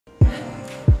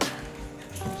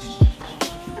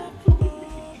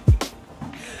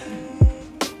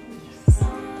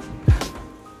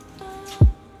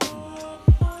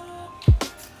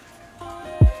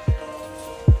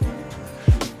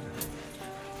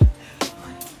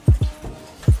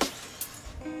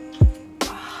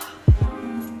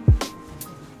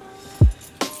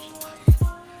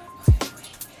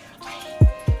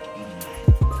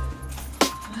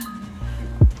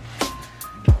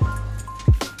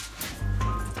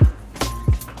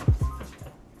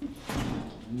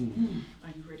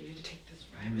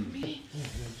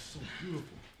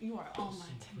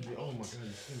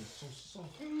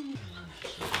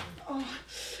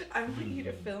I want you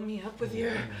to fill me up with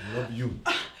your... I love you.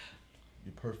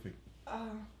 You're perfect.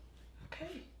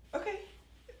 Okay.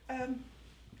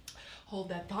 Hold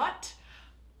that thought.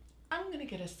 I'm gonna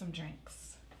get us some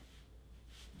drinks.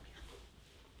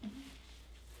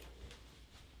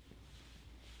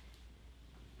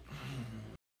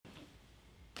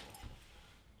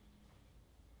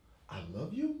 I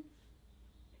love you?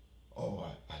 Oh,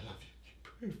 I love you. You're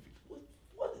perfect.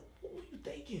 What were you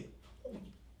thinking? What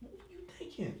were you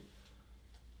thinking?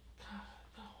 God,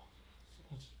 no.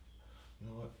 You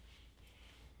know what?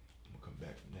 I'm gonna come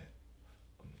back from that.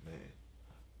 I'm the man.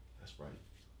 That's right.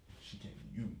 She came to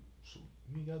you. So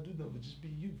you ain't gotta do nothing but just be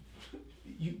you.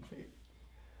 Be you, man.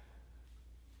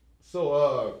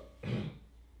 So,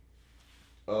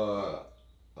 I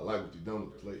like what you've done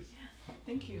with the place. Yeah,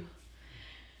 thank you.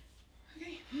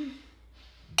 Okay.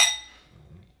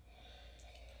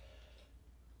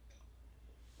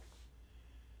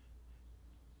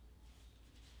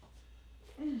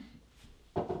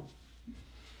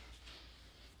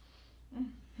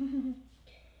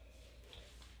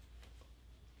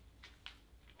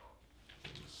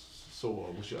 So,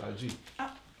 what's your IG?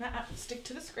 Stick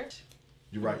to the script.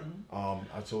 You're right. I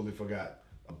totally forgot.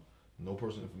 No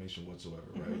personal information whatsoever,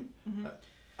 right?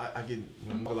 I get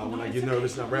when I get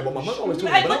nervous and I ramble. My mother always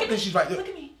told me, but I don't think she's right. Look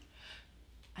at me.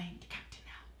 I am the captain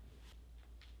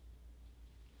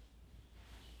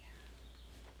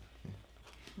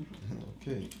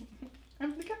now. Okay.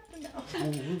 I'm the captain now.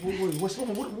 Wait, what's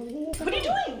wrong? What are you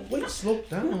doing? Wait, slow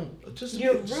down. Just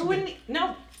You're ruining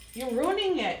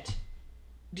it.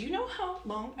 Do you know how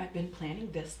long I've been planning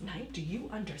this night? Do you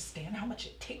understand how much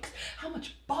it takes, how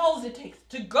much balls it takes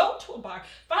to go to a bar,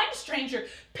 find a stranger,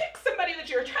 pick somebody that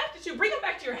you're attracted to, bring them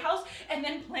back to your house, and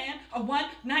then plan a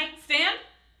one-night stand?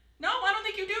 No, I don't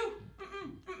think you do.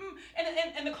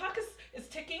 And the clock is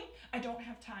ticking. I don't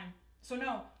have time. So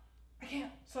no, I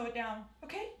can't slow it down.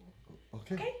 Okay?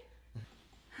 Okay.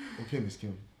 Okay, Miss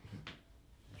Kim.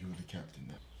 You're the captain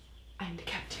now. I'm the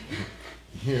captain.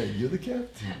 Yeah, you're the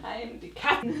captain. I'm the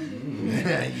captain.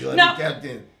 You're the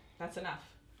captain. That's enough.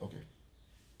 Okay.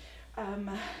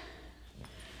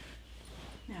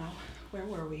 Now, where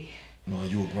were we? No,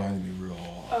 you were grinding me real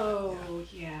hard. Oh,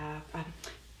 yeah.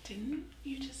 Didn't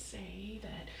you just say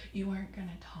that you weren't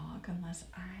gonna talk unless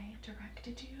I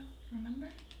directed you?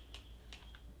 Remember?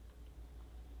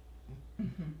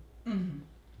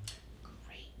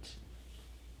 Great.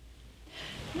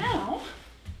 Now,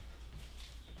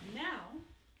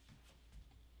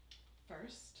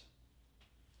 first,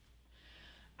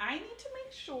 I need to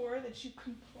make sure that you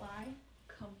comply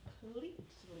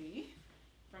completely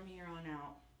from here on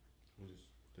out. What is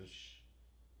this?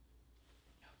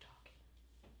 No talking.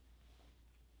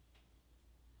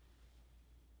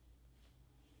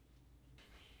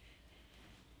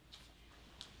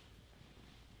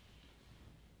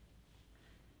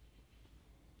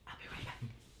 I'll be right back.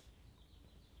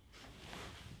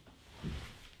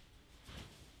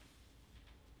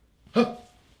 Huh? Oh,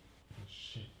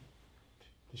 shit.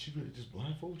 Did she really just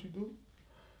blindfold you, dude?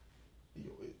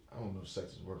 Yo, I don't know if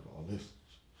sex is worth all this.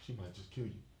 She might just kill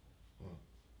you.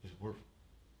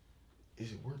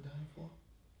 Is it worth dying for? Well,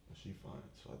 she fine,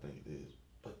 so I think it is.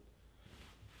 But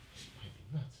she might be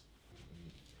nuts.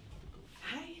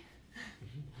 Hi.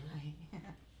 Hi.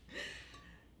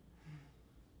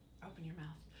 Open your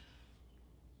mouth.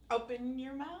 Open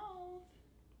your mouth.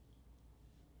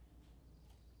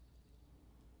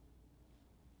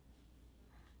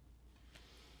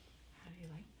 How do you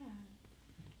like that?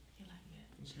 You like it?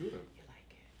 It's good. You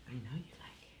like it. I know you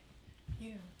like it.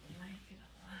 You like it a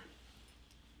lot.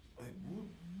 Like, what?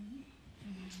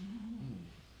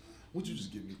 What'd you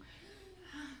just give me?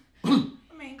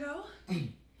 A mango.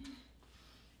 I'm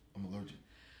allergic.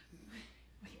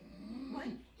 Wait, what?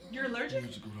 You're allergic? You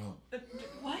need to go down.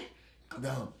 What?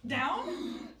 Down. Down?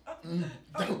 Down.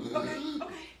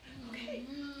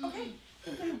 Okay.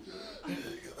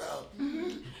 Get out.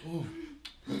 Oh.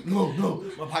 No,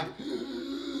 my pocket.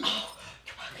 Oh,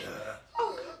 your pocket. Oh,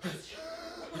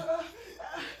 God.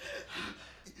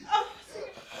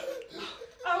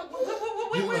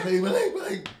 My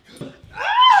leg.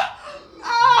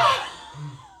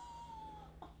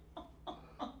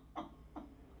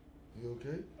 You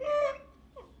okay?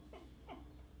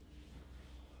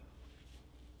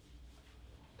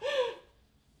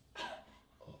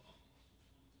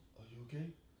 Are you okay?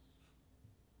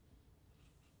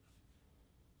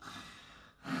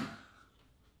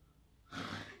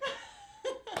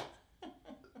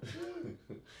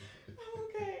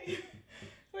 Okay.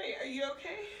 Wait, are you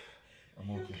okay? I'm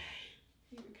okay.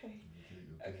 You okay?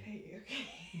 Okay. Okay.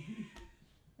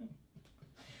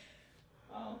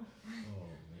 Oh. Oh, man.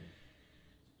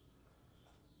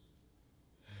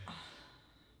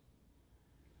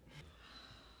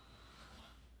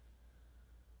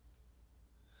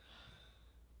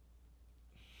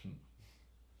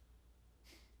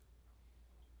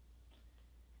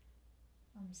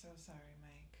 I'm so sorry,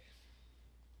 Mike.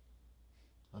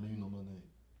 How do you know my name?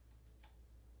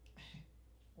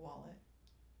 Wallet.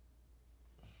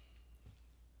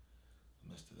 I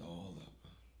messed it all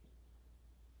up.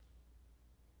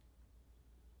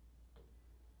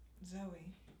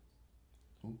 Zoe.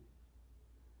 Who?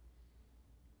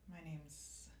 My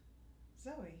name's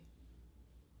Zoe.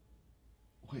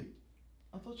 Wait,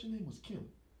 I thought your name was Kim.